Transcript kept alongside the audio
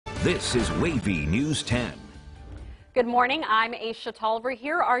This is WAVY News 10. Good morning, I'm Aesia Toliver.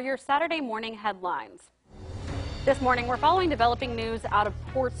 Here are your Saturday morning headlines. This morning, we're following developing news out of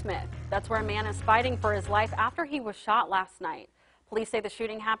Portsmouth. That's where a man is fighting for his life after he was shot last night. Police say the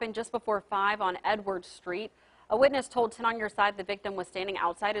shooting happened just before 5 on Edwards Street. A witness told 10 on Your Side the victim was standing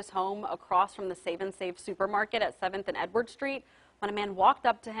outside his home across from the Save and Save supermarket at 7th and Edwards Street when a man walked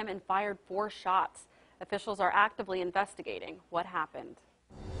up to him and fired 4 shots. Officials are actively investigating what happened.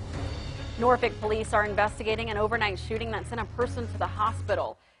 Norfolk police are investigating an overnight shooting that sent a person to the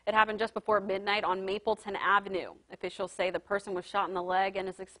hospital. It happened just before midnight on Mapleton Avenue. Officials say the person was shot in the leg and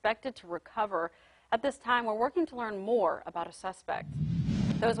is expected to recover. At this time, we're working to learn more about a suspect.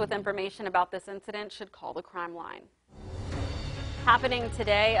 Those with information about this incident should call the crime line. Happening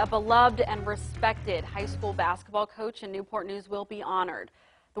today, a beloved and respected high school basketball coach in Newport News will be honored.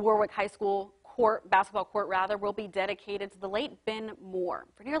 The Warwick High School basketball court will be dedicated to the late Ben Moore.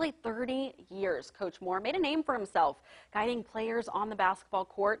 For nearly 30 years, Coach Moore made a name for himself, guiding players on the basketball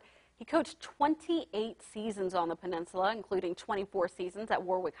court. He coached 28 seasons on the peninsula, including 24 seasons at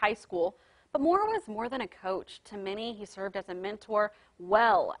Warwick High School. But Moore was more than a coach. To many, he served as a mentor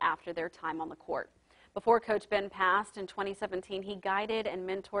well after their time on the court. Before Coach Ben passed in 2017, he guided and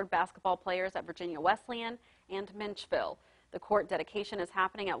mentored basketball players at Virginia Wesleyan and Menchville. The court dedication is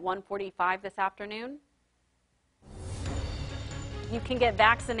happening at 1:45 this afternoon. You can get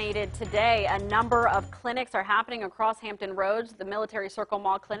vaccinated today. A number of clinics are happening across Hampton Roads. The Military Circle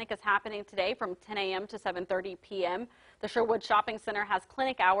Mall Clinic is happening today from 10 a.m. to 7:30 p.m. The Sherwood Shopping Center has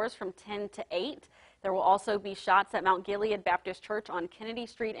clinic hours from 10 to 8. There will also be shots at Mount Gilead Baptist Church on Kennedy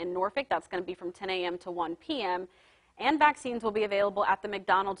Street in Norfolk. That's going to be from 10 a.m. to 1 p.m. And vaccines will be available at the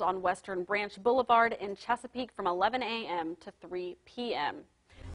McDonald's on Western Branch Boulevard in Chesapeake from 11 a.m. to 3 p.m.